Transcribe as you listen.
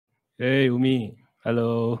Hey, Umi.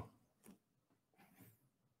 Hello.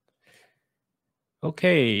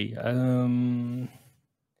 Okay.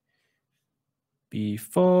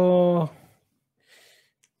 Before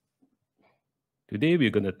today, we're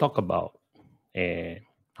going to talk about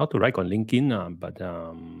how to write on LinkedIn. But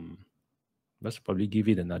let's probably give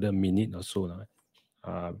it another minute or so.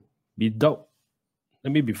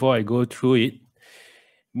 Before I go through it,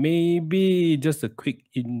 maybe just a quick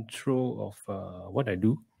intro of what I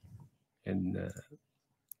do, and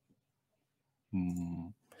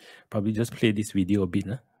probably just play this video a bit.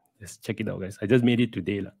 Just check it out, guys. I just made it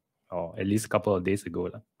today, or at least a couple of days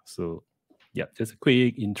ago. So, yeah, just a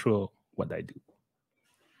quick intro what I do.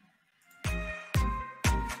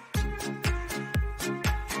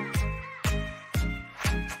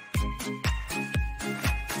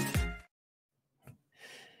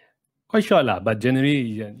 Quite short, but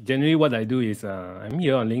generally what I do is I'm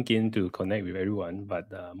here on LinkedIn to connect with everyone.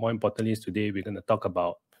 But more importantly, is today we're going to talk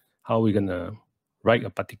about how we're going to write a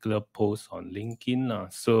particular post on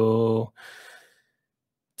LinkedIn. So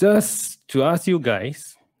just to ask you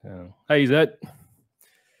guys, hi Izzat.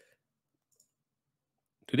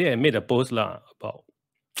 Today I made a post about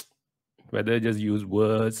whether just use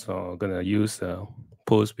words or gonna use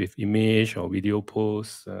post with image or video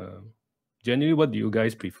post. Generally, what do you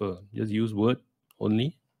guys prefer? Just use word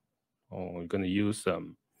only, or you're gonna use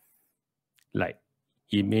like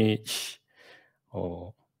image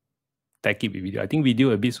or tag it with video? I think video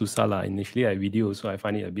a bit susah lah. Initially, I video, so I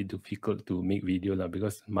find it a bit difficult to make video lah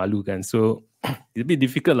because malu kan. So it's a bit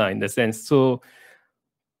difficult lah in the sense. So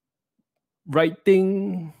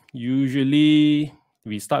writing usually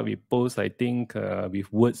we start with posts. I think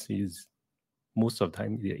with words is most of the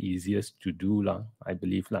time the easiest to do lah, I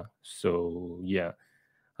believe lah. So yeah.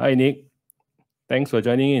 Hi Nick. Thanks for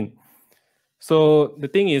joining in. So the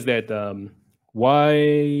thing is that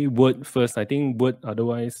why word first? I think word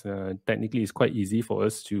otherwise technically is quite easy for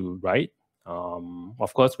us to write.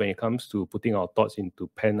 Of course, when it comes to putting our thoughts into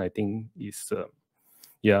pen, I think is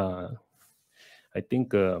I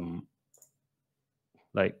think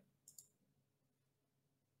like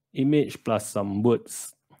image plus some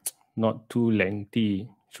words, not too lengthy.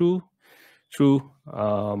 True.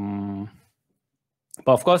 But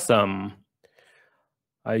of course,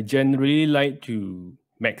 I generally like to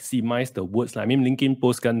maximize the words. I mean, LinkedIn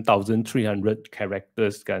post can 1,300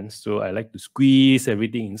 characters can, so I like to squeeze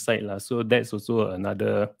everything inside lah. So that's also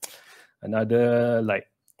another like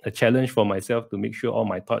a challenge for myself to make sure all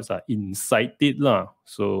my thoughts are inside it lah.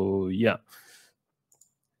 So yeah.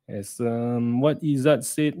 As what Izzat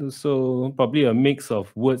said, so probably a mix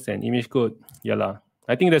of words and image code. Yeah lah.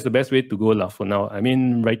 I think that's the best way to go lah for now. I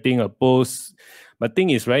mean, writing a post, but thing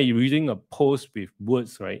is, right, you're using a post with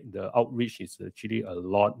words, right? The outreach is actually a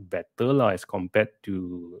lot better lah as compared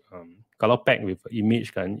to kalau pack with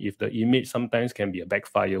image kan. If the image sometimes can be a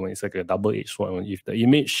backfire when it's like a double-edged sword. If the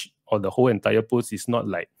image or the whole entire post is not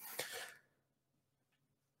like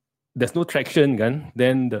there's no traction kan,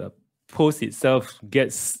 then the post itself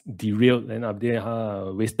gets derailed and up there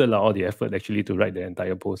wasted all the effort actually to write the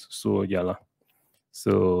entire post. So yeah lah.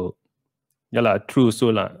 So yeah lah, true.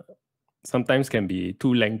 So lah, sometimes can be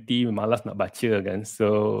too lengthy, malas nak baca kan.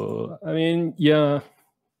 So I mean yeah,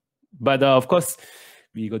 but of course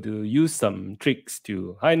we got to use some tricks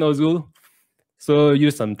to hi Nozul. So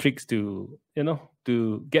use some tricks to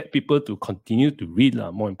to get people to continue to read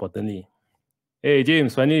lah. More importantly, hey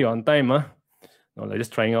James, finally you're on time No, like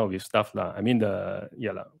just trying out with stuff lah. I mean I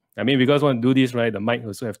mean, because I want to do this, right, the mic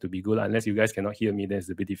also have to be good unless you guys cannot hear me, then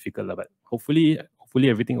it's a bit difficult lah. But hopefully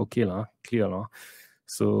everything okay lah, clear lah.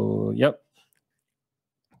 So yep.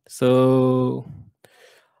 So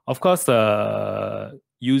of course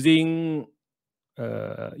using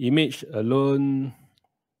image alone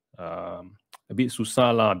a bit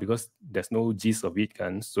susah lah because there's no gist of it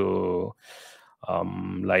kan. So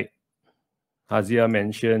like Hazia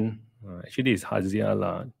mentioned, actually it's Hazia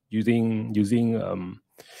lah, using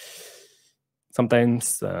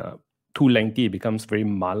sometimes too lengthy, it becomes very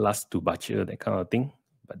malas to baca, that kind of thing.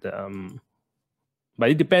 But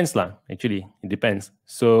it depends lah, actually, it depends.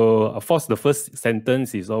 So of course the first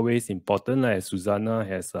sentence is always important, as Susanna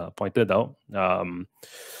has pointed out.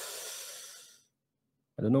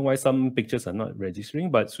 I don't know why some pictures are not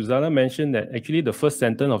registering, but Susanna mentioned that actually the first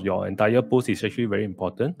sentence of your entire post is actually very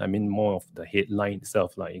important. I mean, more of the headline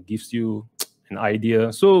itself, like it gives you an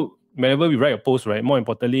idea. So whenever we write a post, right, more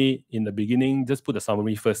importantly, in the beginning, just put a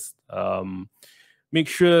summary first. Make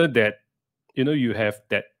sure that you have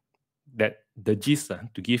that the gist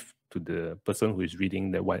to give to the person who is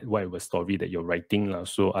reading the whatever story that you're writing lah.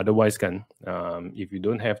 So otherwise if you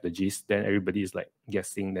don't have the gist, then everybody is like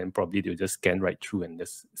guessing, then probably they'll just scan right through and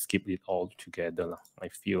just skip it all together lah, I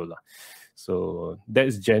feel lah. So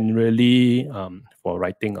that's generally for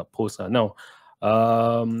writing a post. Now,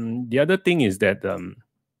 the other thing is that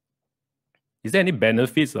is there any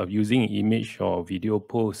benefits of using image or video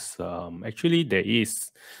posts? Actually, there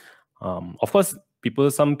is. Of course,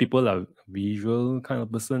 some people are visual kind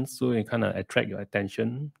of person, so it kind of attract your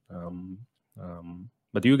attention.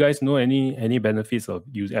 But do you guys know any benefits of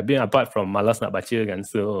using? I mean, apart from malas nak baca kan,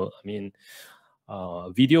 so I mean,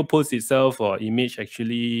 video post itself or image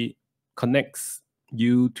actually connects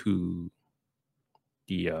you to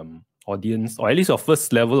the audience, or at least your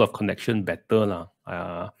first level of connection better lah.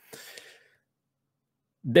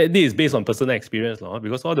 That is based on personal experience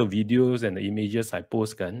because all the videos and the images I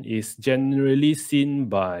post is generally seen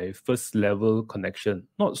by first level connection.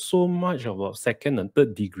 Not so much about second and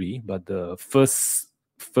third degree, but the first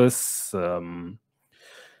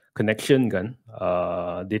connection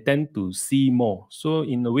they tend to see more. So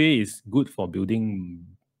in a way, it's good for building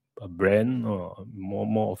a brand or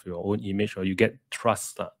more of your own image, or you get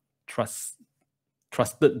trusted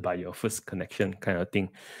by your first connection kind of thing.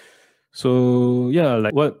 So yeah,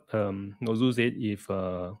 like what Nozu said, if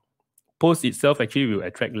post itself actually will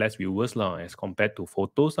attract less viewers as compared to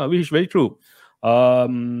photos, which is very true.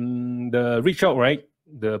 The reach out, right?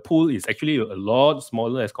 The pool is actually a lot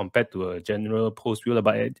smaller as compared to a general post viewer.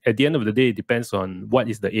 But at the end of the day, it depends on what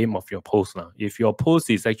is the aim of your post. If your post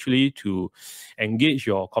is actually to engage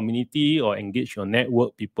your community or engage your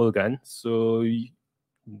network people, so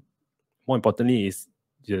more importantly is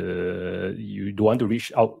you don't want to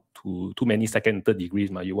reach out to too many second and third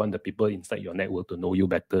degrees. You want the people inside your network to know you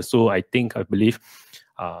better. So I believe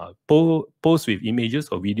posts with images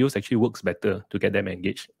or videos actually works better to get them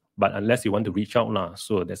engaged. But unless you want to reach out,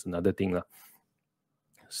 so that's another thing.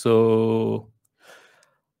 So,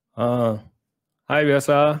 hi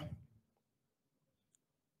Vyasa.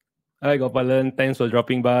 Hi Gopalan, thanks for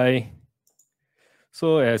dropping by.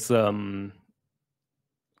 So as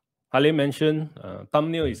Halim mentioned,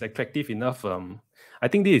 thumbnail is attractive enough. I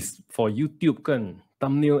think this is for YouTube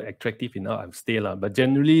thumbnail attractive enough, I've stayed but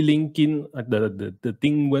generally LinkedIn, the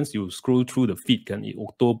thing once you scroll through the feed it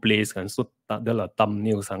auto plays so the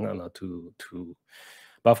thumbnail sangat to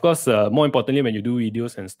but of course more importantly when you do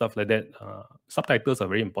videos and stuff like that, subtitles are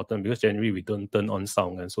very important because generally we don't turn on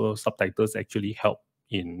sound and so subtitles actually help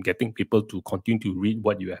in getting people to continue to read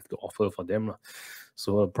what you have to offer for them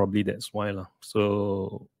so probably that's why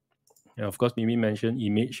So yeah, of course Mimi mentioned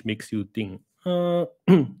image makes you think. Yeah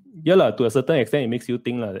to a certain extent it makes you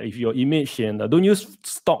think if your image and don't use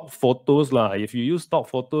stock photos if you use stock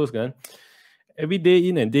photos every day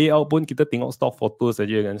in and day out pun kita tengok stock photos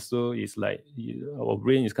saja so it's like our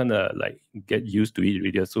brain is kind of like get used to it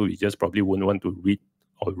already, so we just probably won't want to read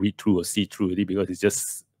through or see through it because it's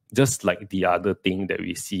just like the other thing that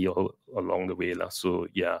we see all along the way So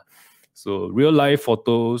yeah, so real life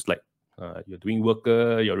photos like you're doing work,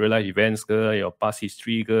 your real life events, your past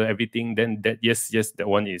history, everything, then that yes, that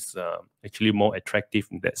one is actually more attractive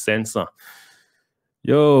in that sense.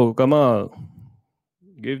 Yo, Kamal.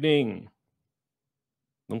 Good evening.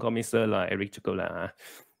 Don't call me sir Eric cukup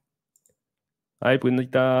Hi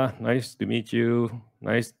Punita, nice to meet you.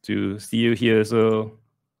 Nice to see you here. So,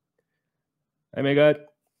 hi Megat,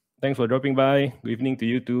 thanks for dropping by. Good evening to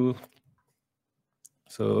you too.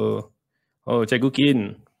 So, Cikgu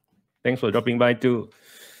Kin, thanks for dropping by too.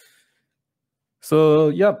 So,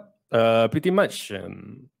 yep, pretty much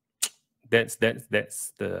that's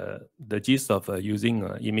the gist of using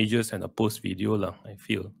images and a post video I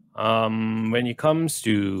feel. When it comes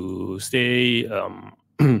to say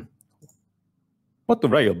what to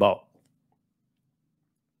write about.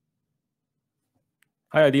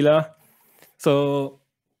 Hi Adila. So,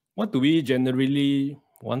 what do we generally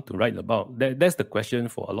want to write about? That's the question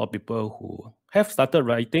for a lot of people who have started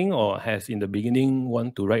writing or has in the beginning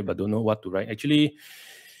want to write but don't know what to write. Actually,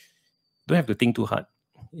 don't have to think too hard.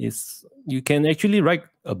 You can actually write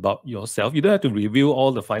about yourself. You don't have to reveal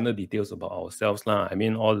all the final details about ourselves. I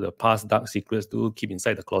mean, all the past dark secrets do keep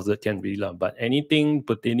inside the closet can be. But anything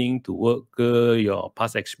pertaining to work, your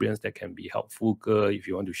past experience that can be helpful, if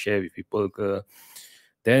you want to share with people,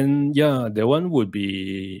 then yeah, that one would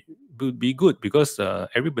be good because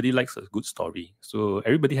everybody likes a good story. So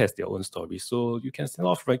everybody has their own story. So you can start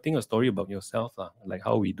off writing a story about yourself, like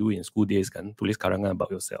how we do in school days, tulis karangan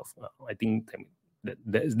about yourself. I think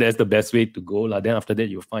that's the best way to go. Then after that,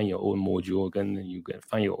 you find your own mojo, and you can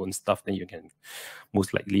find your own stuff. Then you can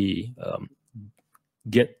most likely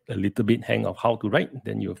get a little bit hang of how to write,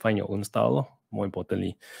 then you'll find your own style, more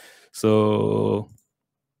importantly. So,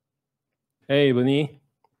 hey, Bernie,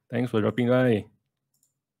 thanks for dropping by.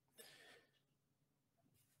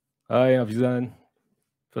 Hi, Afizan.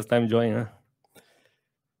 First time joining, huh?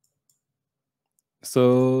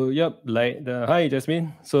 So, yep, hi,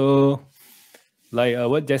 Jasmine. So, like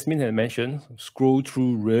what Jasmine had mentioned, scroll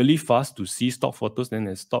through really fast to see stock photos,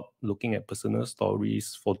 then stop looking at personal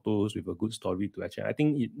stories, photos with a good story to actually. I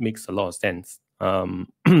think it makes a lot of sense.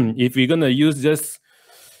 If we're gonna use just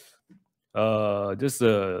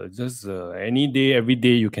any day, every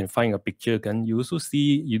day you can find a picture, can you also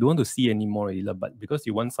see you don't want to see anymore, but because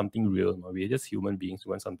you want something real, we're just human beings, we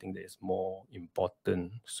want something that is more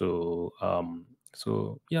important. So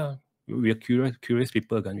yeah, we are curious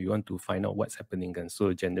people, and we want to find out what's happening. And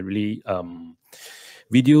so generally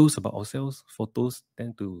videos about ourselves, photos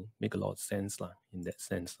tend to make a lot of sense in that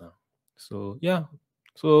sense. So yeah,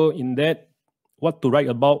 so in that, what to write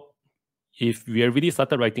about, if we already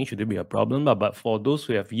started writing, shouldn't be a problem. But for those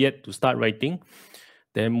who have yet to start writing,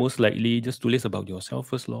 then most likely just tulis about yourself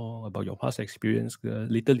first, about your past experience,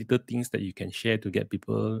 little things that you can share to get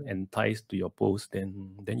people enticed to your post.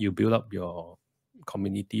 Then you build up your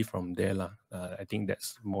community from there. I think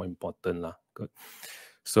that's more important. Good.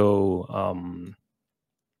 So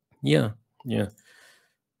yeah.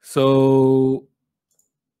 So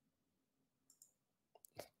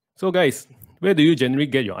guys, where do you generally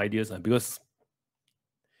get your ideas? Because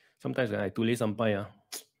sometimes when I tulis sampai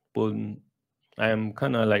pun I am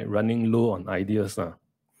kind of like running low on ideas.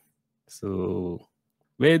 So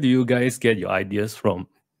where do you guys get your ideas from?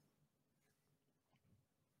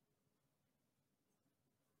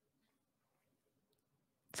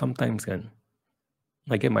 Sometimes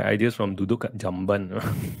I get my ideas from duduk kat jamban.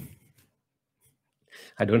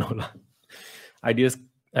 I don't know lah. Ideas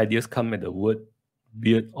come at the word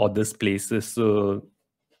weird, oddest places. So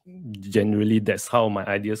generally that's how my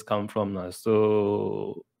ideas come from.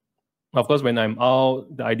 So of course, when I'm out,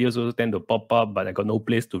 the ideas also tend to pop up, but I got no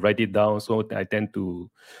place to write it down, so I tend to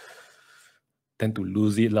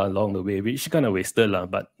lose it along the way, which kind of wasted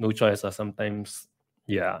but no choice. Sometimes,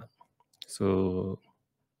 yeah. So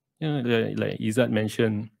yeah, like Izzat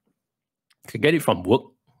mentioned, you can get it from work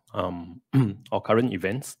or current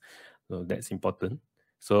events. So that's important.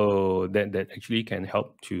 So that actually can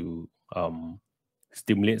help to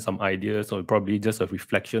stimulate some ideas, or probably just a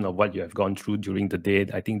reflection of what you have gone through during the day.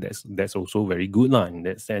 I think that's also very good in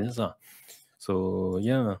that sense. So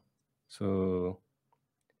yeah. So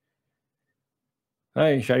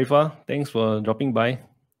hi Sharifah, thanks for dropping by.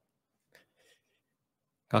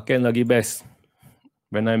 Kaken lagi best.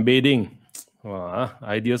 When I'm bathing,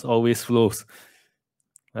 ideas always flows.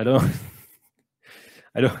 I don't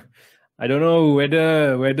know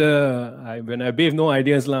whether when I bathe, no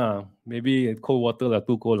ideas lah. Maybe cold water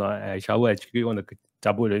too cold I shower, actually want to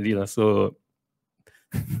cabut already So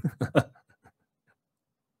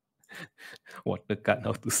water cut,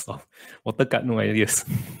 how to solve water cut, no ideas.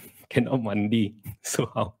 Cannot mandi,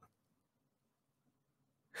 so how?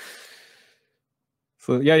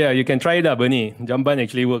 So yeah, you can try it Bernie. Jamban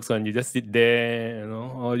actually works you just sit there,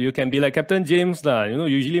 or you can be like Captain James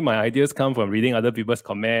usually my ideas come from reading other people's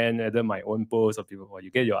comment, either my own posts or people, or you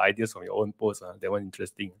get your ideas from your own posts. That one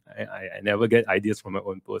interesting. I never get ideas from my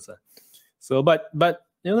own posts. So but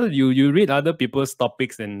you read other people's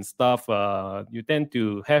topics and stuff, you tend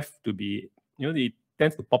to have to be, it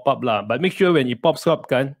tends to pop up but make sure when it pops up,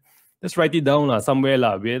 just write it down somewhere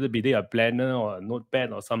whether be there a planner or a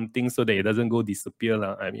notepad or something, so that it doesn't go disappear.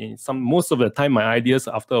 I mean, most of the time my ideas,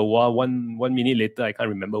 after a while, one minute later, I can't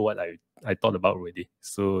remember what I thought about already.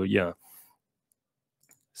 So yeah.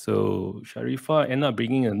 So Sharifah end up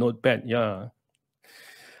bringing a notepad, yeah.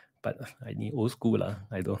 But I need old school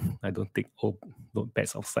I don't take old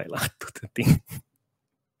notepads outside to the thing.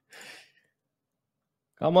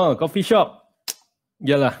 Come on, coffee shop.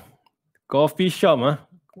 Yeah coffee shop.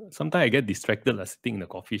 Sometimes I get distracted sitting in the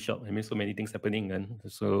coffee shop. I mean, so many things happening.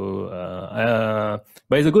 So,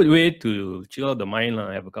 but it's a good way to chill out the mind.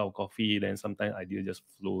 Have a cup of coffee, then sometimes idea just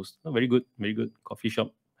flows. Very good coffee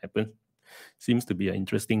shop happens. Seems to be an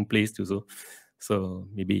interesting place too. So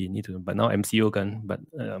maybe you need to. But now MCO but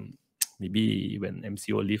maybe when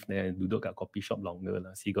MCO leave, then duduk kat coffee shop longer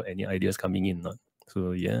see got any ideas coming in.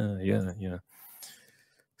 So yeah.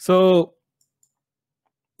 So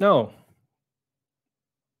now,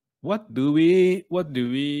 do we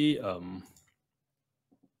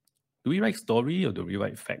write story or do we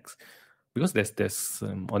write facts? Because there's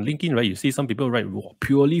on LinkedIn, right? You see some people write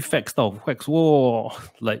purely facts facts.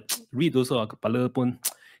 Like read also kepala pun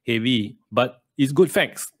heavy, but it's good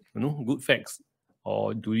facts. Good facts.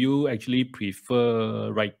 Or do you actually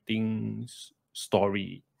prefer writing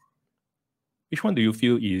story? Which one do you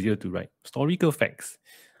feel easier to write? Historical facts.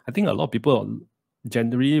 I think a lot of people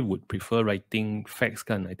generally would prefer writing facts.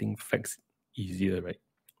 I think facts easier, right?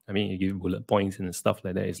 I mean, you give bullet points and stuff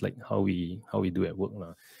like that. It's like how we do at work.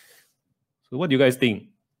 So what do you guys think?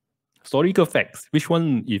 Historical facts. Which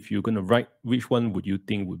one, if you're gonna write, which one would you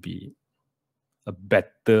think would be a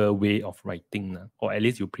better way of writing? Or at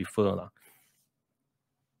least you prefer?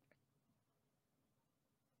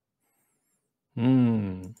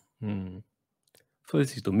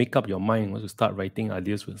 First is to make up your mind. Once you start writing,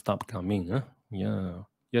 ideas will start coming. Yeah.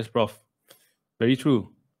 Yes, Prof. Very true.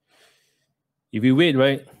 If you wait,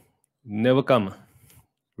 right, never come.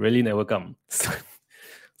 Really never come.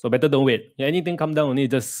 So better don't wait. Yeah, anything come down only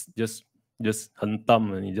just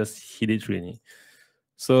hentam and you just hit it through.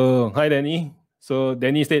 So hi Danny. So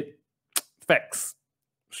Danny said facts.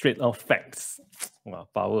 Straight off facts. Wow,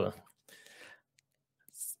 power.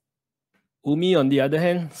 Umi, on the other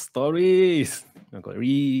hand, stories. I've got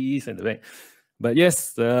Reese at the back. But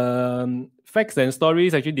yes, facts and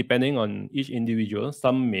stories actually depending on each individual.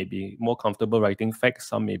 Some may be more comfortable writing facts,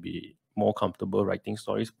 some may be more comfortable writing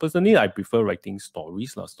stories. Personally, I prefer writing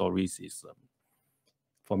stories. Stories is,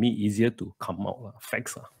 for me, easier to come out.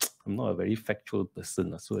 Facts, I'm not a very factual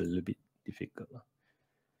person, so a little bit difficult.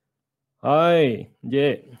 Hi,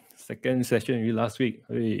 yeah. Second session last week.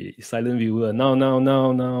 Hey, silent viewer. Now.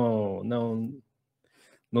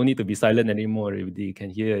 No need to be silent anymore. Everybody you can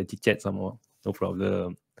hear chit-chat some more. No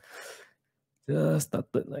problem. Just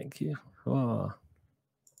started like here. Wow.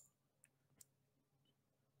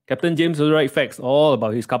 Captain James will write facts all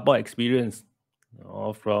about his kapal experience.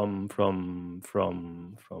 From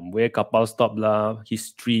where kapal stopped lah,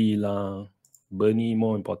 history lah. Bernie,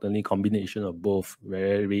 more importantly, combination of both.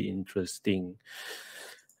 Very interesting.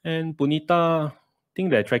 And Punita, I think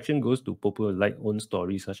the attraction goes to people like own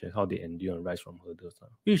stories, such as how they endure and rise from hurdles.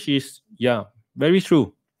 Which is, yeah, very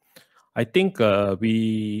true. I think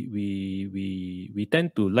we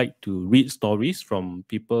tend to like to read stories from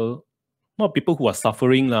people, not people who are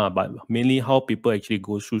suffering, but mainly how people actually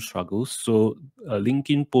go through struggles. So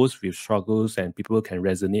LinkedIn posts with struggles and people can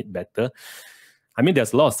resonate better. I mean,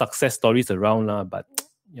 there's a lot of success stories around, but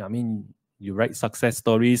yeah, I mean, you write success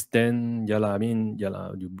stories, then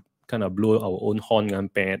you kind of blow our own horn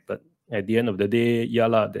and pad, but at the end of the day,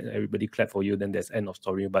 then everybody clap for you, then there's end of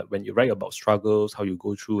story. But when you write about struggles, how you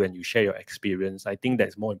go through and you share your experience, I think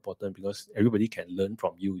that's more important because everybody can learn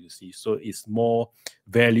from you, you see. So it's more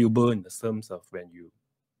valuable in the terms of when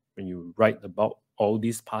you write about all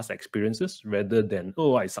these past experiences rather than,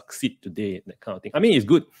 oh, I succeed today, that kind of thing. I mean, it's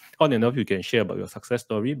good on and off you can share about your success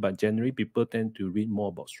story, but generally people tend to read more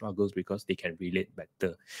about struggles because they can relate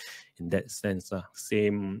better in that sense.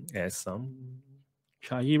 Same as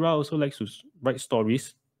Shahira also likes to write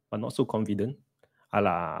stories, but not so confident.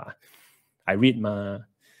 I read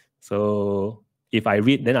so if I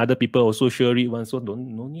read, then other people also sure read one, so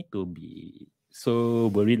no need to be so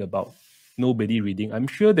worried about nobody reading. I'm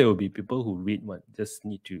sure there will be people who read one, just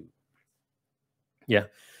need to, yeah.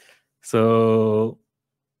 So,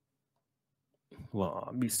 wow,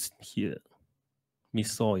 Miss here.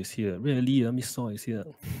 Miss Saw is here. Really, Miss Saw is here.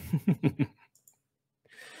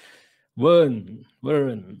 Vern.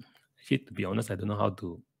 Actually, to be honest, I don't know how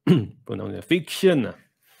to pronounce it. Fiction.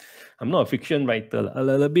 I'm not a fiction writer. A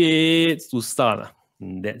little bit susah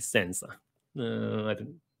in that sense.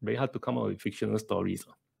 Very hard to come up with fictional stories.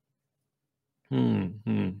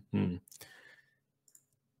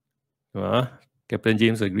 Captain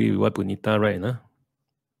James agree with what Punita write.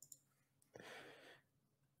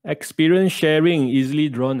 Experience sharing easily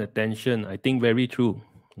drawn attention. I think very true.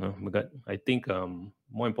 But I think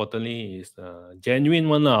more importantly is genuine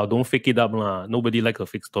one lah. Don't fake it up lah. Nobody like a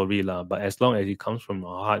fake story lah. But as long as it comes from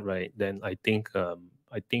our heart, right? Then I think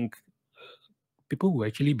people will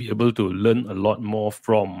actually be able to learn a lot more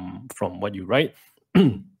from what you write.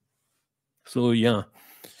 So yeah,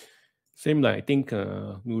 same like I think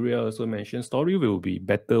Nuria also mentioned, story will be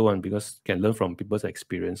better one because can learn from people's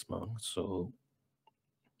experience. So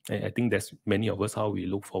I think that's many of us how we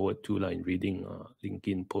look forward to in reading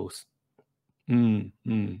LinkedIn posts.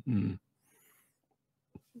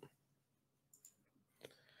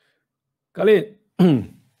 Khalid,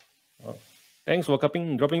 thanks for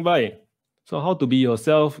dropping by. So how to be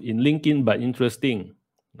yourself in LinkedIn but interesting?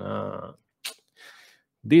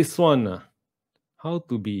 This one, how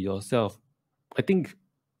to be yourself. I think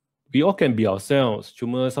we all can be ourselves.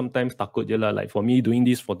 Cuma sometimes takut je lah. Like for me doing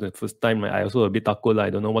this for the first time, I also a bit takut lah.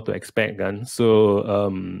 I don't know what to expect kan. So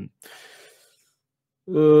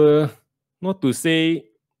not to say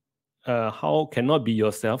how cannot be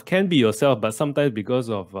yourself? Can be yourself, but sometimes because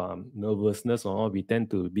of nervousness or all, we tend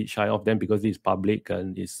to be shy of them because it's public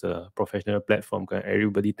and it's a professional platform.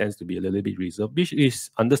 Everybody tends to be a little bit reserved, which is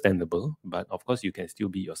understandable. But of course, you can still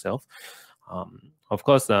be yourself. Of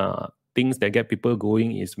course, things that get people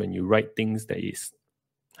going is when you write things that is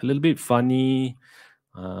a little bit funny,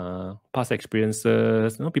 past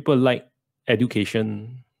experiences. You know, people like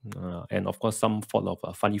education, and of course some sort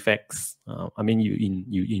of funny facts. I mean,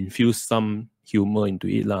 you infuse some humor into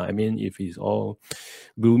it, lah. I mean, if it's all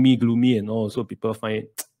gloomy and all, so people find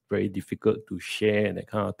it very difficult to share and that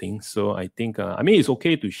kind of thing. So I think, I mean, it's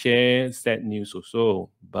okay to share sad news also,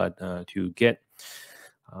 but to get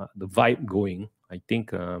the vibe going, I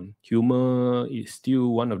think humor is still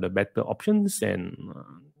one of the better options. And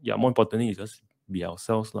yeah, more importantly, is just be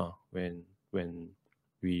ourselves lah when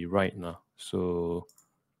we write lah. So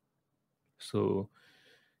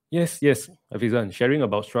yes, Afizan, sharing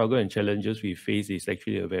about struggle and challenges we face is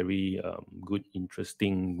actually a very good,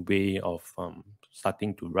 interesting way of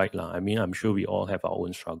starting to write lah. I mean, I'm sure we all have our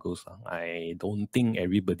own struggles lah. I don't think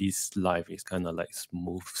everybody's life is kind of like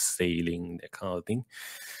smooth sailing, that kind of thing.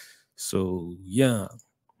 So yeah.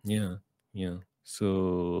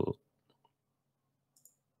 So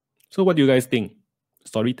what do you guys think?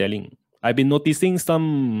 Storytelling. I've been noticing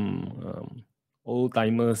some old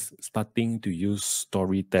timers starting to use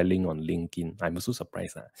storytelling on LinkedIn. I'm also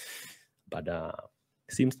surprised, but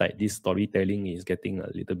seems like this storytelling is getting a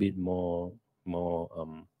little bit more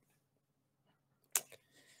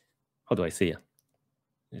how do I say?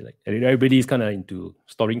 Like everybody is kind of into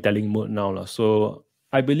storytelling mode now, lah. So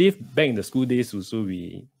I believe back in the school days also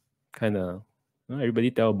we kind of,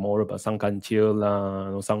 everybody tell more about Sang Kancil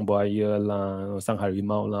lah, Sang Buaya lah, Sang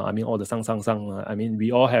Harimau lah. I mean, all the Sang lah. I mean,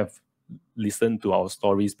 we all have listened to our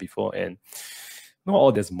stories before, and not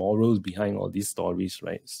all there's morals behind all these stories,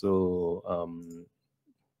 right? So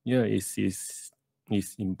yeah, it's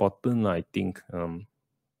important, I think,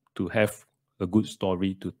 to have a good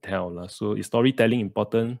story to tell lah. So is storytelling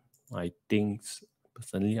important? I think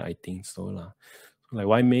personally, I think so lah. Like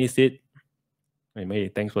why May said, hey May,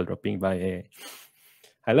 thanks for dropping by. Hey.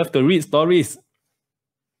 I love to read stories.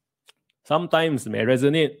 Sometimes may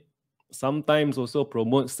resonate. Sometimes also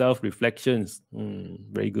promote self-reflections.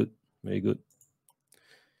 Very good, very good.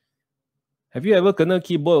 Have you ever kena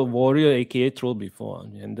keyboard warrior aka troll before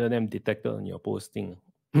and then them detected on your posting?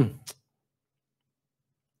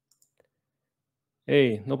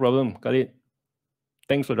 Hey, no problem, Khalid.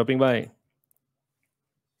 Thanks for dropping by.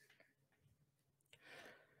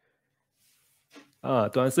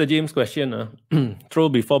 To answer James' question, troll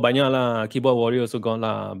before banyak lah, keyboard warrior also gone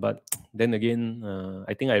lah. But then again,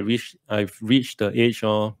 I think I've reached the age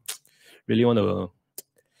or really want to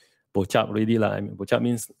bochap already lah. I mean, bochap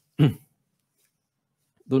means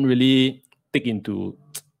don't really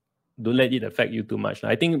don't let it affect you too much.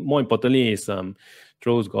 I think more importantly is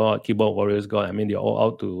trolls got, keyboard warriors got. I mean, they're all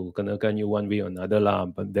out to kenakan you one way or another lah.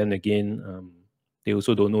 But then again, they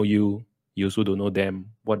also don't know you. You also don't know them,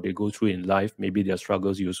 what they go through in life. Maybe their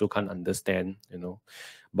struggles you also can't understand, you know.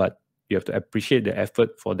 But you have to appreciate the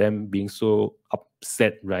effort for them being so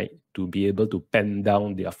upset, right? To be able to pen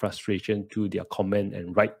down their frustration through their comment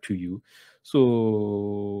and write to you.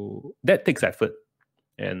 So that takes effort.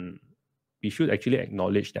 And we should actually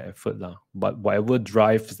acknowledge that effort lah. But whatever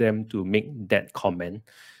drives them to make that comment,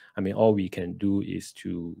 I mean, all we can do is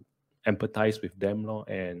to empathize with them lor,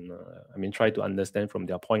 and I mean, try to understand from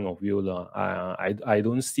their point of view lah. I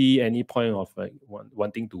don't see any point of like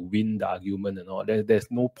wanting to win the argument and all. There's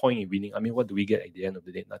no point in winning. I mean, what do we get at the end of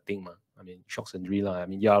the day? Nothing, man. I mean, shocks and drill lah. I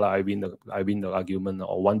mean, yeah lah, I win the argument,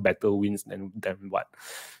 or one battle wins, then what?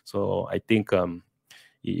 So I think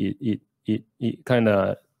it kind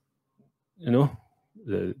of, you know,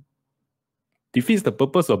 defeats the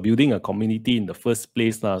purpose of building a community in the first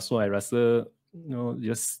place lah. So I rasa, you know,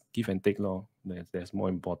 just give and take lor. That's more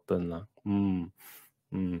important lah.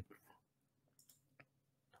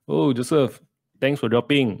 Oh, Joseph, thanks for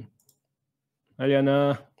dropping. Hi,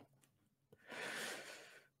 Liana.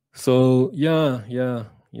 So yeah.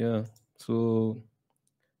 So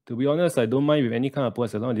to be honest, I don't mind with any kind of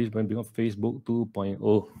post as long as this one become Facebook 2.0.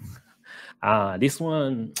 This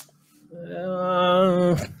one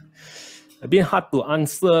a bit hard to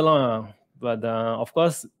answer lah. But of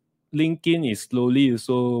course, LinkedIn is slowly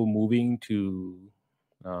also moving to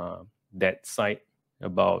that side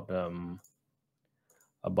about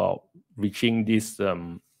reaching this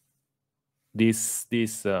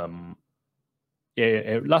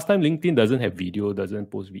last time LinkedIn doesn't have video,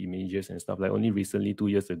 doesn't post images and stuff. Like only recently, 2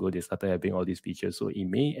 years ago, they started having all these features. So it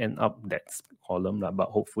may end up that column, but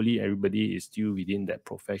hopefully everybody is still within that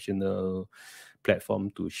professional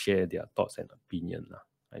platform to share their thoughts and opinion.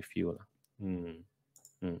 I feel.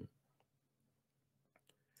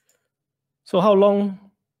 So how long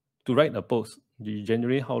to write a post?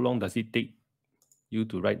 Generally, how long does it take you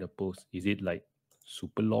to write a post? Is it like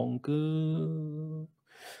super long?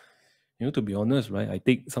 To be honest, right, I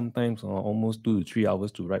take sometimes almost 2 to 3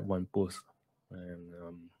 hours to write one post, and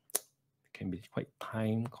it can be quite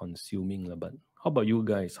time consuming. But how about you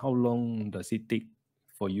guys? How long does it take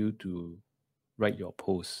for you to write your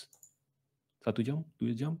post? 1 jam,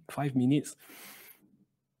 2 jam, 5 minutes.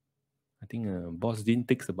 I think Boss Dean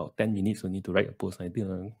takes about 10 minutes only to write a post. I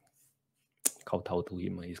think kowtow to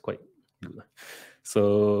him. He's quite good.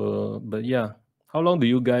 So, but yeah, how long do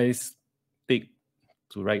you guys take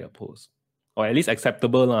to write a post? Or at least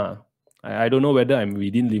acceptable lah. I don't know whether I'm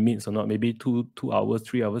within limits or not. Maybe 2 hours,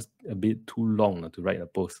 3 hours, a bit too long to write a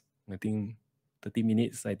post. I think 30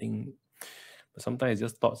 minutes, I think. But sometimes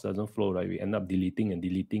just thoughts doesn't flow, right? We end up deleting and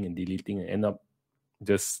end up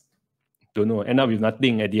just, don't know, end up with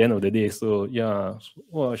nothing at the end of the day. So yeah,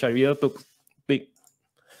 Syariah took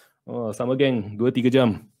Summer Gang 2-3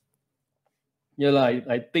 jam. Yeah lah,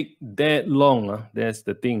 I take that long. That's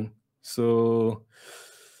the thing. So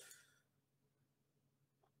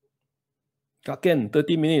Kaken,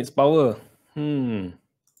 30 minutes, power.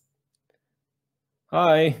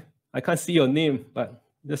 Hi, I can't see your name, but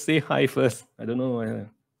just say hi first. I don't know.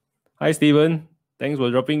 Hi, Steven. Thanks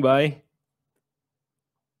for dropping by.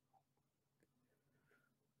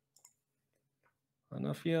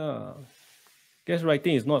 Anafia, guess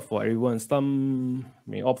writing is not for everyone. Some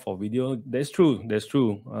may opt for video. That's true.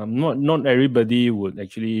 Not everybody would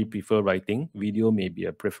actually prefer writing. Video may be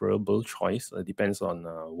a preferable choice. It depends on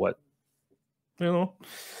what,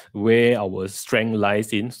 where our strength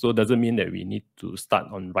lies in. So doesn't mean that we need to start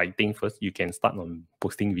on writing first. You can start on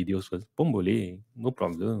posting videos first. Pun boleh, no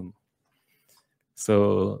problem.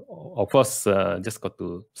 So of course, just got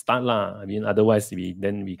to start lah. I mean, otherwise we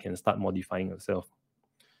can start modifying ourselves.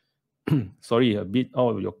 Sorry, a bit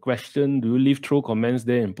out of your question. Do you leave throw comments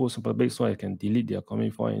there and post public so I can delete their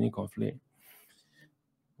comment for any conflict?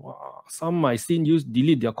 Wow. Some I seen use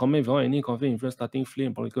delete their comment without any conflict interest starting flame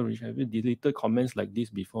and political reach. Have you deleted comments like this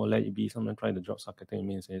before? Let it be someone trying to drop sarcastic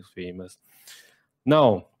means it's famous.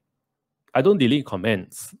 Now, I don't delete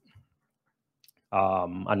comments.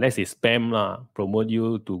 Unless it's spam lah, promote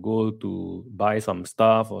you to go to buy some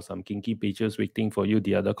stuff or some kinky pages waiting for you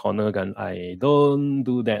the other corner, and I don't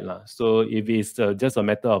do that lah. So if it's just a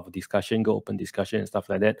matter of discussion, go open discussion and stuff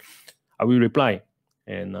like that, I will reply.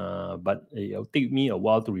 And but it'll take me a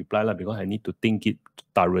while to reply lah, because I need to think it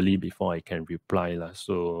thoroughly before I can reply lah.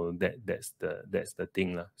 So that's the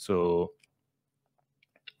thing lah. So,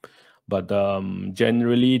 but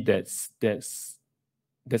generally that's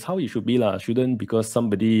how it should be lah. Shouldn't because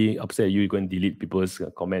somebody upset you go and delete people's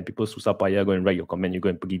comment. People susah payah go and write your comment, you go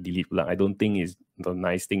and pergi delete lah. I don't think it's the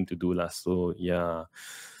nice thing to do lah. So yeah.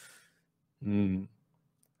 I'm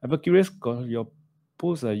curious because your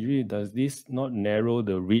post usually does this not narrow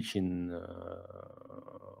the reach in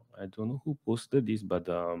I don't know who posted this, but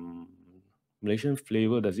Malaysian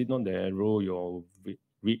flavor, does it not narrow your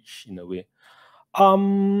reach in a way?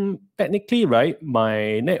 Technically, right,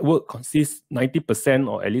 my network consists 90%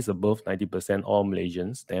 or at least above 90% all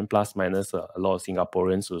Malaysians, then plus minus a lot of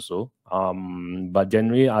Singaporeans also. But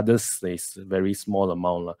generally others is a very small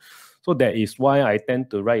amount lah. So that is why I tend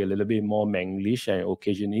to write a little bit more Manglish and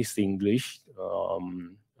occasionally Singlish,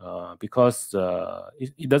 because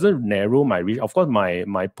it doesn't narrow my reach. Of course,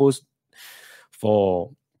 my post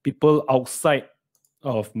for people outside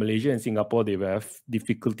of Malaysia and Singapore, they will have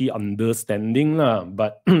difficulty understanding lah.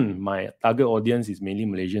 But my target audience is mainly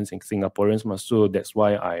Malaysians and Singaporeans, so that's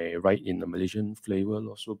why I write in the Malaysian flavor,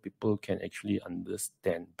 so people can actually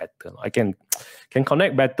understand better. I can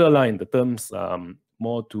connect better lah in the terms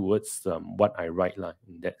more towards what I write lah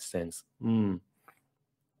in that sense.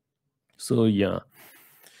 So yeah.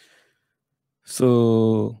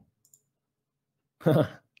 So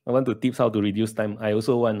I want to tips how to reduce time. I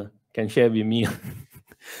also want, can share with me.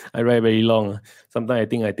 I write very long. Sometimes I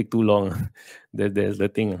think I take too long. There's the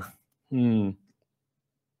thing.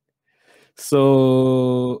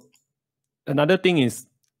 So another thing is,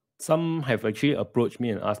 some have actually approached me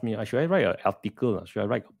and asked me, should I write an article? Should I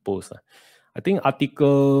write a post? I think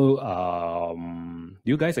article,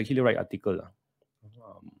 do you guys actually write article?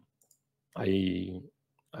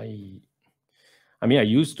 I mean, I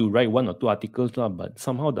used to write 1 or 2 articles, but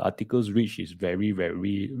somehow the articles reach is very,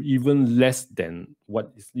 very, even less than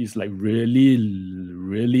what is like really,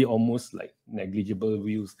 really almost like negligible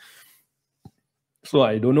views. So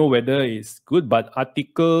I don't know whether it's good, but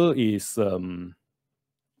article is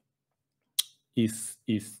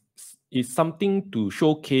something to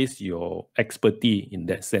showcase your expertise in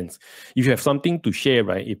that sense. If you have something to share,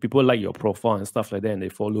 right? If people like your profile and stuff like that and they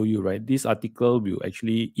follow you, right? This article will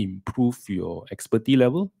actually improve your expertise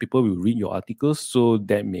level. People will read your articles, so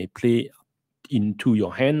that may play into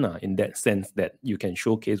your hand in that sense that you can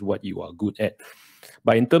showcase what you are good at.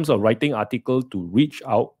 But in terms of writing article to reach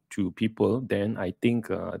out to people, then I think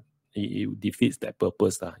it defeats that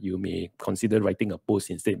purpose. You may consider writing a post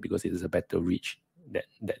instead because it is a better reach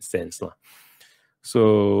that sense.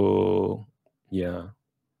 So yeah.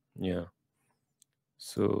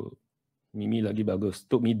 So Mimi lagi bagus.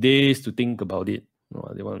 Took me days to think about it.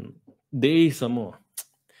 No, they want days some more.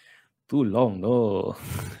 Too long, no.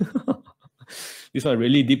 This one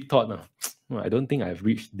really deep thought. I don't think I've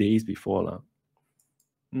reached days before.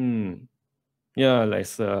 Yeah, like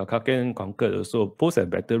Kaken Conquered also. Post have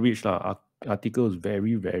better reach. Articles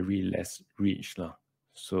very, very less reach.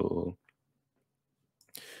 So,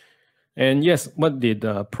 and yes, what did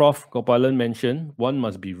Prof. Gopalan mention? One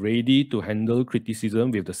must be ready to handle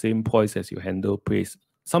criticism with the same poise as you handle praise.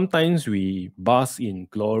 Sometimes we bask in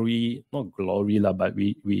glory, not glory, but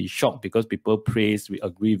we shock because people praise, we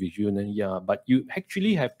agree with you, and then, yeah, but you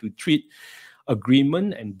actually have to treat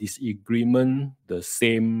agreement and disagreement the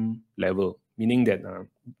same level, meaning that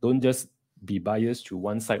don't just be biased to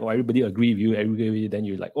one side. Or everybody agree with you, everybody, then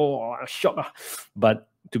you're like, oh, shock. But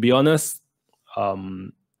to be honest,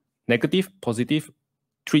 negative, positive,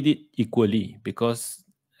 treat it equally, because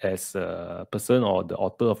as a person or the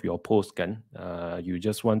author of your post, you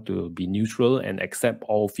just want to be neutral and accept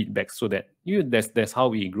all feedback, so that that's how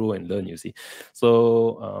we grow and learn, you see.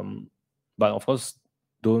 So but of course,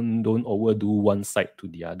 don't overdo one side to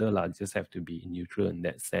the other. Just have to be neutral in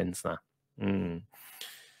that sense.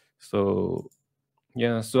 So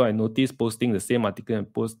yeah, so I noticed posting the same article and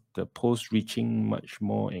the post reaching much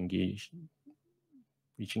more and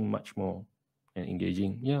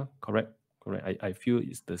engaging. Yeah, correct. I feel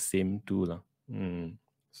it's the same too.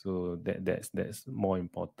 So that's more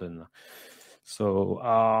important. So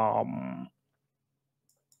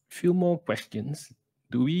few more questions.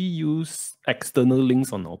 Do we use external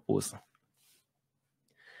links on our posts?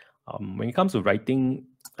 When it comes to writing,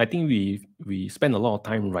 I think we spend a lot of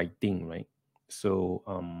time writing, right? So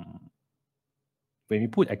when we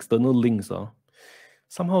put external links,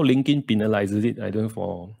 somehow LinkedIn penalizes it. They don't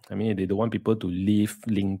want people to leave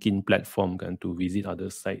LinkedIn platform and to visit other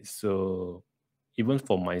sites. So even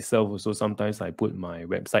for myself also, sometimes I put my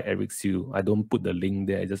website, Eric Siu. I don't put the link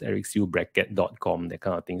there, just ericsiew.com, that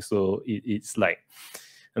kind of thing. So it's like,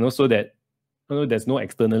 and also that there's no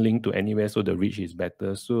external link to anywhere, so the reach is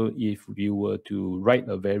better. So if you were to write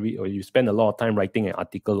or you spend a lot of time writing an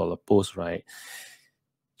article or a post, right,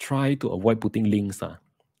 try to avoid putting links.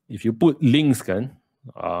 If you put links,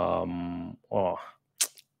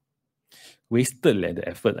 wasted the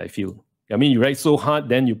effort, I feel. I mean, you write so hard,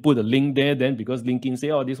 then you put a link there, then because LinkedIn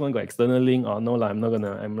say, oh, this one got external link, or no, I'm not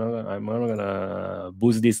gonna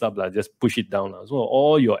boost this up, just push it down. So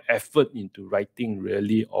all your effort into writing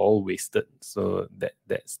really all wasted. So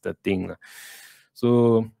that's the thing.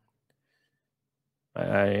 So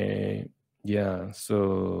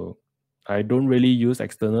so I don't really use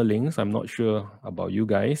external links. I'm not sure about you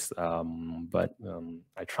guys, but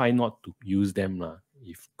I try not to use them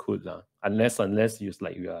if could, unless you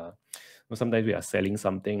like sometimes we are selling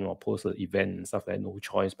something or post an event and stuff like that, no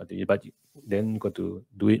choice but then you got to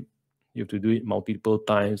do it. You have to do it multiple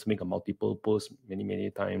times, make a multiple post many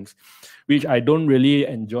times, which I don't really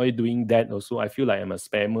enjoy doing that. Also, I feel like I'm a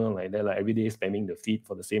spammer like that, like every day spamming the feed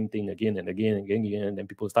for the same thing again and again and again, and then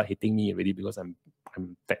people start hitting me already because I'm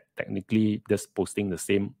technically just posting the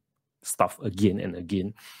same stuff again and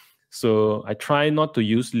again. So I try not to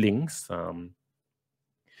use links.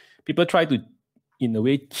 People try to, in a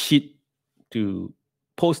way, cheat to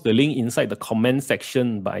post the link inside the comment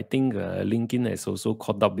section, but I think LinkedIn has also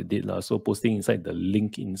caught up with it. So posting inside the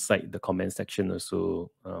link inside the comment section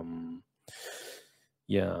also.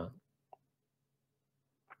 Yeah.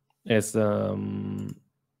 As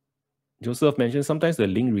Joseph mentioned, sometimes the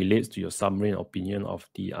link relates to your summary and opinion of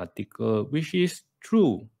the article, which is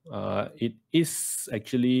true. It is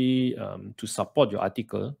actually to support your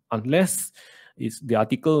article, unless the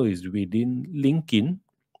article is within LinkedIn.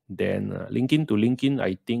 Then LinkedIn to LinkedIn,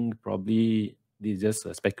 I think probably this is just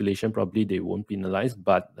a speculation. Probably they won't penalize.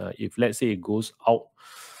 But if let's say it goes out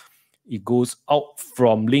it goes out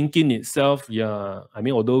from LinkedIn itself. Yeah, I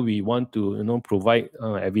mean, although we want to, provide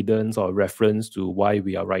evidence or reference to why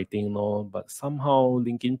we are writing, but somehow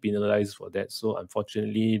LinkedIn penalizes for that. So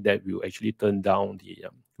unfortunately, that will actually turn down the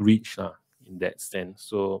reach in that sense.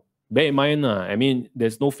 So bear in mind, I mean,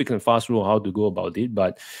 there's no fixed and fast rule how to go about it.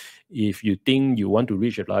 But if you think you want to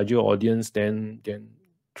reach a larger audience, then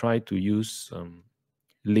try to use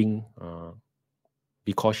link.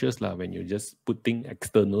 Be cautious when you're just putting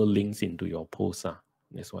external links into your posts.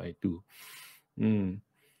 That's what I do.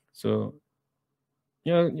 So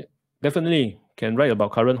yeah, definitely can write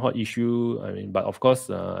about current hot issue. I mean, but of course,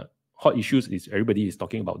 hot issues is everybody is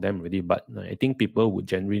talking about them already. But I think people would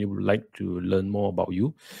generally like to learn more about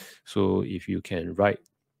you. So if you can write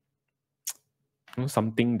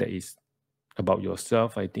something that is about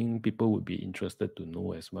yourself, I think people would be interested to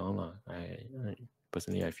know as well. I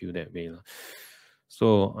personally, I feel that way.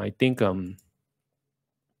 So I think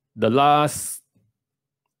the last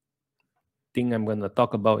thing I'm going to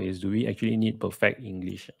talk about is, do we actually need perfect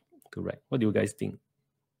English to write? What do you guys think?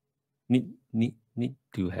 Need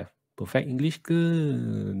to have perfect English ke?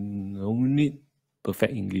 No need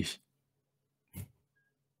perfect English.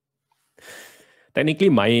 Technically,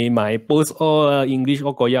 my post all English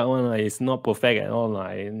all koyak one is not perfect at all.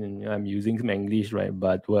 I'm using some English, right?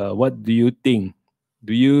 But what do you think?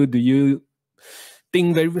 Do you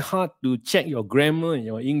think very hard to check your grammar and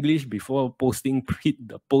your English before posting? Hit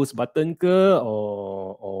the post button ke,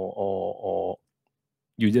 or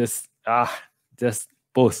you just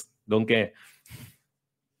post, don't care?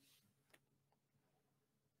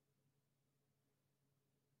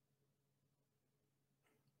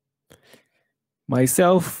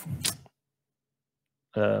 Myself,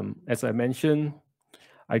 as I mentioned,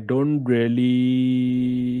 I don't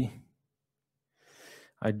really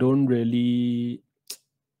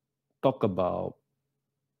talk about.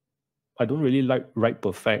 I don't really like write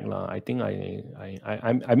perfect lah. I think I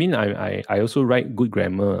also write good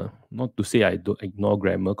grammar. Not to say I don't ignore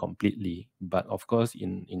grammar completely, but of course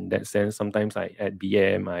in that sense, sometimes I add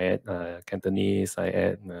BM, I add Cantonese, I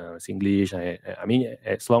add Singlish. I mean,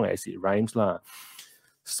 as long as it rhymes lah.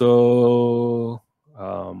 So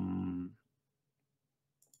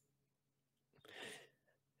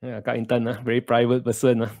Kak Intan, very private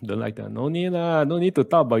person. Don't like that. No need lah. No need to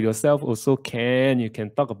talk about yourself also can. You can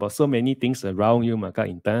talk about so many things around you, Kak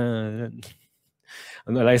Intan.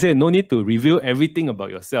 Like I said, no need to reveal everything about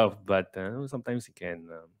yourself, but sometimes you can,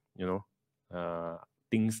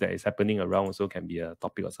 things that is happening around also can be a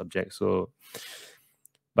topic or subject. So,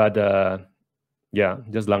 but yeah,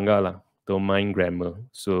 just langgar lah. Don't mind grammar.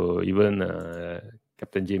 So even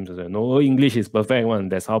Captain James said, no, English is perfect one.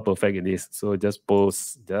 That's how perfect it is. So just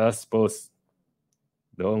post.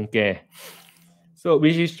 Don't care. So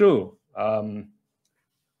which is true. Don't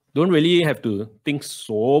really have to think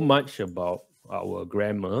so much about our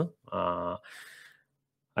grammar.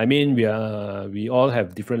 I mean, we all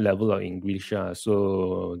have different level of English,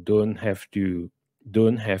 so don't have to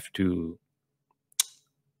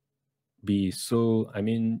be so. I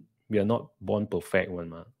mean, we are not born perfect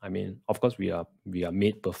one. I mean, of course we are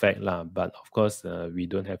made perfect lah, but of course we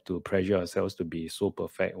don't have to pressure ourselves to be so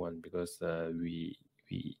perfect one, because we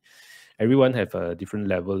everyone have a different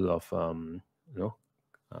level of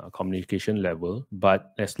communication level.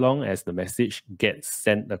 But as long as the message gets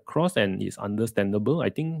sent across and is understandable, I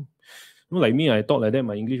think, like me, I talk like that.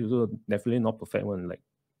 My English also definitely not perfect one, like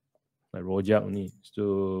rojak only.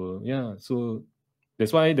 So yeah, so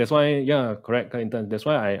that's why yeah, correct, Clinton. That's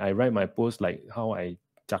why I write my post like how I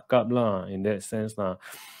cakap lah, in that sense lah.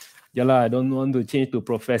 Yeah lah, I don't want to change to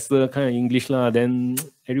professor kind of English lah. Then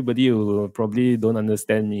everybody will probably don't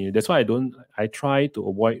understand me. That's why I try to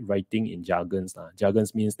avoid writing in jargons lah.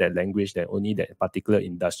 Jargons means that language that only that particular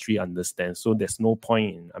industry understands. So there's no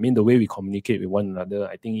point in, I mean, the way we communicate with one another,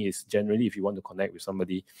 I think is generally, if you want to connect with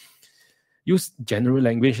somebody, use general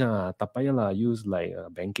language lah. Tak payah lah use like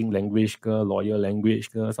banking language ke, lawyer language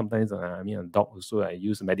ke. Sometimes I mean, a doc also, I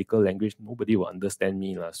use medical language. Nobody will understand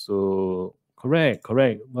me lah. So correct.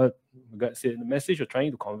 But God said the message you're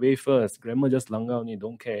trying to convey first. Grammar just langgar only,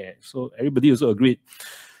 don't care. So everybody also agreed.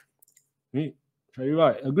 Very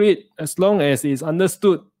right. Agreed. As long as it's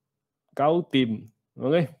understood, kau team.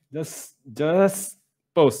 Okay, just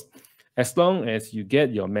post. As long as you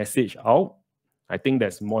get your message out, I think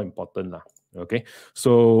that's more important lah. Okay,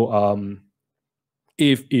 so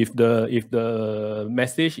if the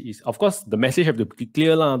message is, of course, the message have to be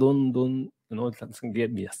clear lah. Don't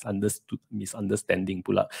get misunderstanding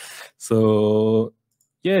pula. So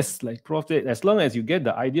yes, like Prof said, as long as you get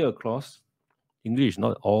the idea across, English is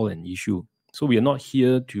not all an issue. So we are not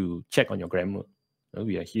here to check on your grammar.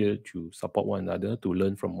 We are here to support one another, to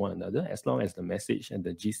learn from one another. As long as the message and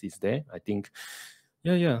the gist is there, I think,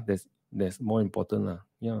 yeah, that's more important lah.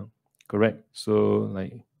 Yeah, correct. So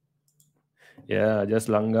like, yeah, just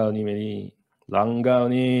langgar ni, many langgar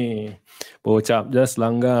ni, bocap just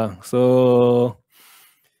langgar. So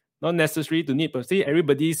not necessary to need, see,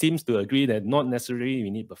 everybody seems to agree that not necessarily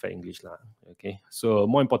we need perfect English lah. Okay, so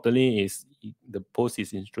more importantly is the post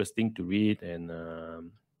is interesting to read and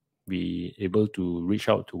be able to reach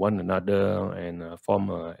out to one another and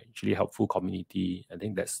form a actually helpful community. I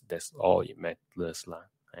think that's all it matters lah,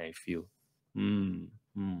 I feel.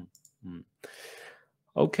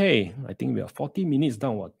 Okay, I think we are 40 minutes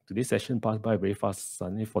down. What today's session passed by very fast.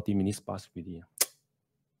 Suddenly 40 minutes passed already.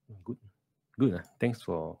 Good. Thanks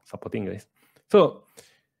for supporting, guys. So,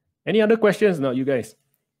 any other questions now, you guys?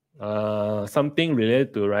 Something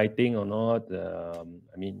related to writing or not?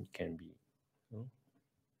 I mean, can be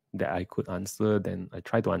that I could answer. Then I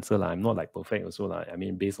try to answer. I'm not like perfect also. I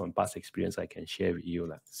mean, based on past experience, I can share with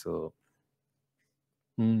you. So,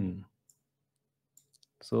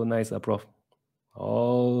 so nice, Prof.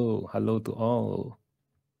 Oh, hello to all.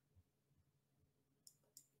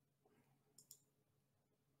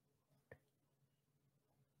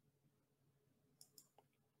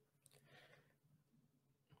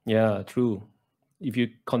 Yeah, true. If you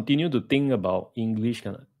continue to think about English,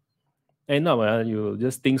 end up you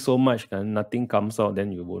just think so much and nothing comes out,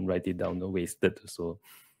 then you won't write it down, no wasted. So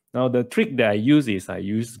now the trick that I use is I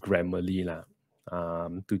use Grammarly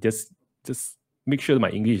to just make sure my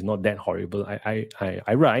English is not that horrible.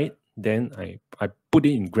 I write, then I put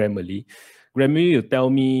it in Grammarly. Grammarly will tell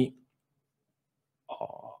me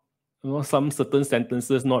some certain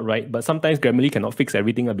sentences not right, but sometimes Grammarly cannot fix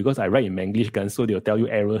everything because I write in English, so they'll tell you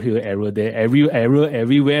error here, error there, error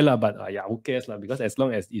everywhere but yeah, who cares because as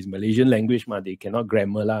long as it's Malaysian language they cannot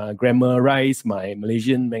grammarize my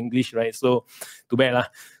Malaysian English, right? So too bad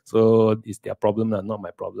so it's their problem not my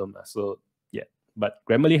problem so yeah, but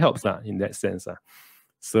Grammarly helps in that sense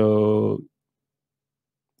So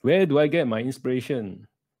where do I get my inspiration?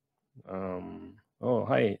 Oh,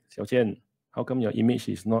 hi Xiao Qian, how come your image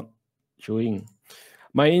is not showing?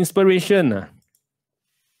 My inspiration,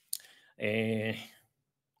 like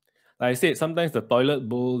I said, sometimes the toilet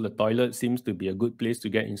bowl, the toilet seems to be a good place to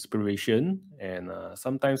get inspiration. And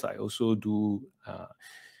sometimes I also do,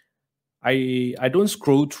 I don't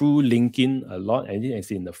scroll through LinkedIn a lot, and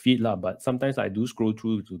it's in the feed but sometimes I do scroll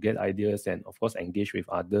through to get ideas and of course engage with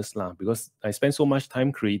others because I spend so much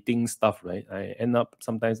time creating stuff, right? I end up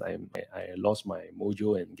sometimes I lost my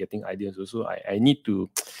mojo and getting ideas also. I need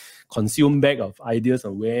to consume bag of ideas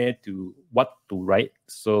on what to write.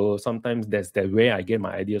 So sometimes that's the way I get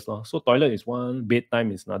my ideas. So toilet is one,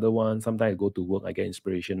 bedtime is another one. Sometimes I go to work, I get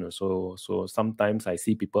inspiration also. So sometimes I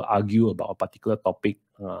see people argue about a particular topic.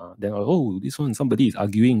 Then this one somebody is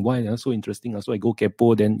arguing. Why? So interesting. So I go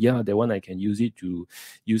kepo. Then yeah, that one I can use it to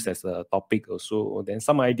use as a topic also. Then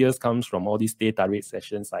some ideas comes from all these teh tarik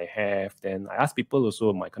sessions I have. Then I ask people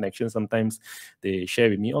also, my connections, sometimes they share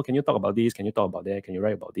with me, can you talk about this? Can you talk about that? Can you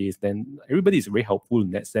write about this? Then everybody is very helpful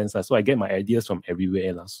in that sense. So I get my ideas from everywhere.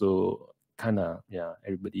 So kind of, yeah,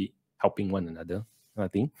 everybody helping one another, I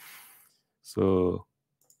think. So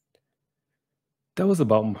that was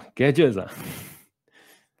about gadgets.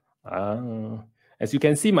 As you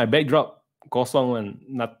can see, my backdrop, kosong one,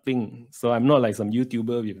 nothing. So I'm not like some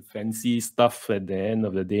YouTuber with fancy stuff at the end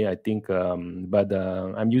of the day, I think. But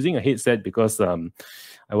I'm using a headset because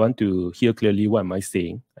I want to hear clearly what am I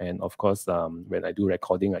saying. And of course, when I do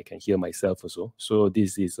recording, I can hear myself also. So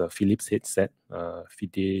this is a Philips headset,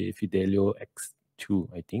 Fidelio X2,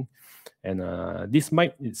 I think. And this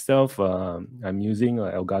mic itself, I'm using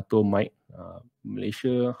an Elgato mic.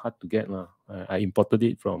 Malaysia, hard to get. I imported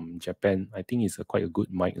it from Japan. I think it's quite a good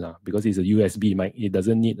mic because it's a USB mic. It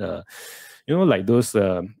doesn't need like those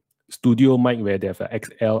studio mic where they have an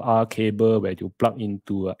XLR cable where you plug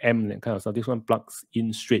into an amp, that kind of stuff. This one plugs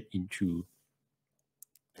in straight into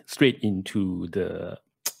the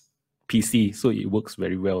PC, so it works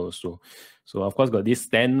very well also. So of course got this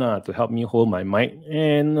stand to help me hold my mic,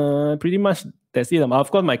 and pretty much that's it. Of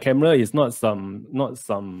course my camera is not some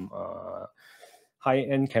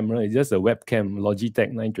high-end camera. It's just a webcam,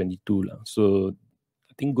 Logitech 922 So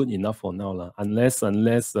I think good enough for now unless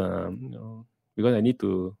because I need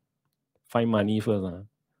to find money first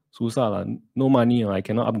susah no money I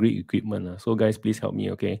cannot upgrade equipment so guys please help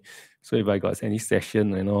me, okay? So if I got any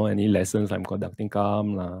session, any lessons I'm conducting,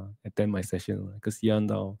 come attend my session kesian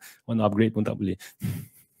tau, want to upgrade pun tak boleh.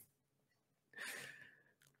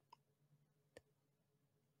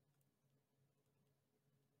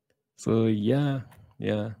 So yeah.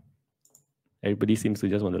 Everybody seems to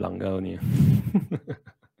just want to langgar only.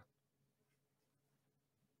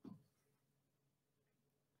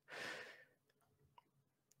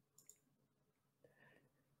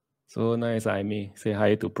 So nice, I may say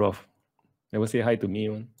hi to Prof. Never say hi to me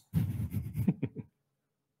one.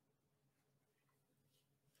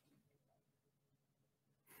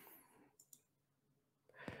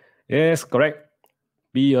 Yes, correct.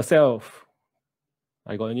 Be yourself.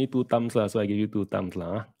 I got only 2 thumbs, so I give you 2 thumbs.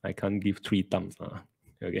 I can't give 3 thumbs.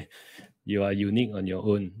 Okay. You are unique on your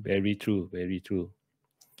own. Very true, very true.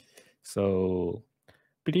 So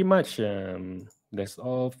pretty much that's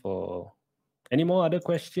all for. Any more other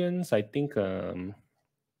questions? I think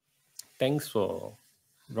thanks for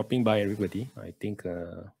dropping by, everybody. I think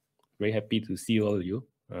very happy to see all of you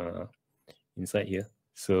inside here.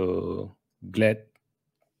 So glad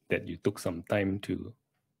that you took some time to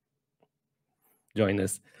join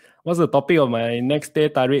us. What's the topic of my next day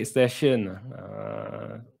tarik session?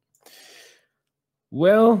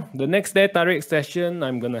 Well, the next day tarik session,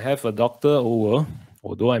 I'm going to have a doctor over.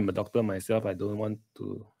 Although I'm a doctor myself, I don't want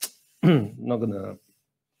to, not going to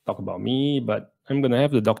talk about me, but I'm going to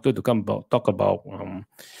have the doctor to talk about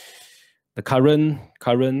the current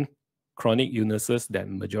chronic illnesses that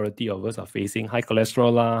majority of us are facing: high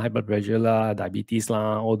cholesterol, high blood pressure, diabetes,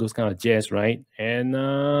 all those kind of jazz, right? And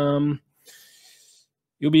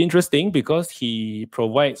it'll be interesting because he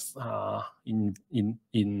provides in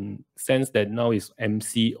sense that now is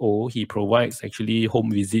MCO. He provides actually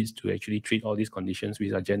home visits to actually treat all these conditions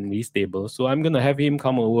which are generally stable. So I'm gonna have him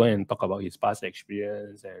come over and talk about his past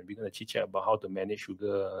experience, and we're gonna chit chat about how to manage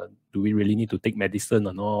sugar. Do we really need to take medicine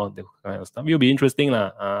or not? That kind of stuff. It'll be interesting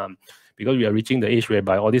because we are reaching the age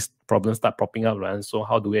whereby all these problems start popping up, right? So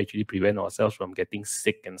how do we actually prevent ourselves from getting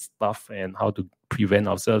sick and stuff, and how to prevent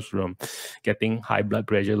ourselves from getting high blood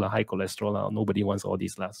pressure, high cholesterol. Nobody wants all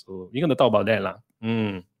this. So we're going to talk about that.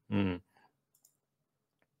 Do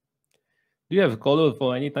you have a call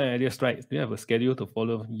for Anytime Idea Strikes? Do you have a schedule to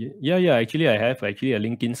follow? Yeah. Actually, I have a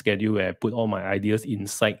LinkedIn schedule where I put all my ideas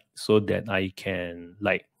inside so that I can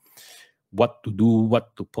what to do,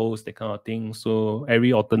 what to post, that kind of thing. So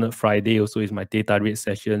every alternate Friday also is my data rate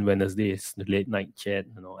session. Wednesday is the late night chat.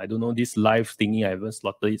 I don't know this live thingy. I haven't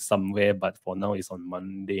slotted it somewhere, but for now it's on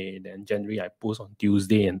Monday. Then January I post on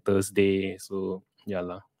Tuesday and Thursday. So yeah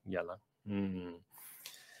lah.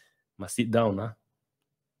 Must sit down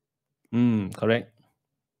correct.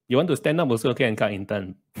 You want to stand up also can cut in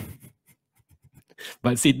turn,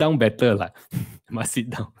 but sit down better lah. Must sit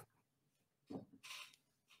down.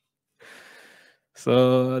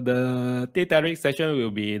 So the tea tarik session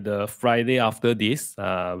will be the Friday after this.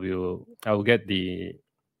 I'll get the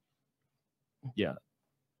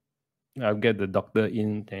doctor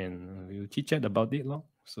in and we'll chit chat about it long.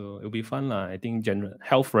 So it'll be fun lah. I think general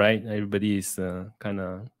health, right? Everybody is kind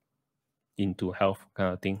of into health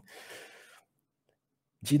kind of thing.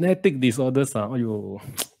 Genetic disorders are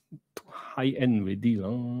high end already.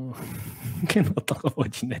 Cannot talk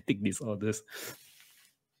about genetic disorders.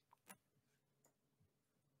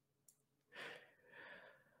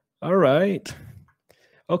 All right.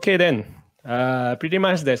 Okay then. Pretty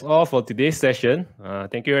much that's all for today's session.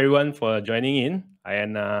 Thank you everyone for joining in,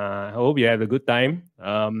 and I hope you have a good time.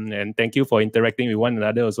 And thank you for interacting with one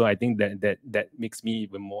another also. I think that makes me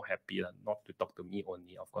even more happy, not to talk to me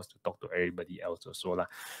only, of course, to talk to everybody else also.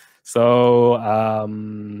 So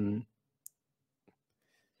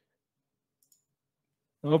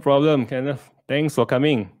no problem, Kenneth. Thanks for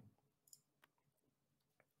coming.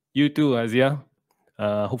 You too, Azia.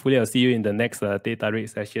 Hopefully I'll see you in the next teh tarik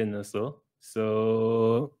session also.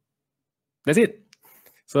 So that's it.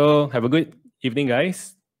 So have a good evening,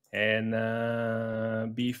 guys. And I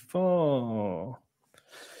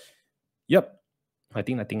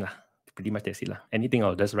think nothing lah. Pretty much that's it lah. Anything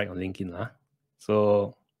I'll just write on LinkedIn lah.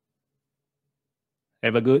 So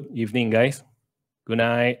have a good evening, guys. Good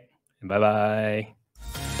night. Bye bye.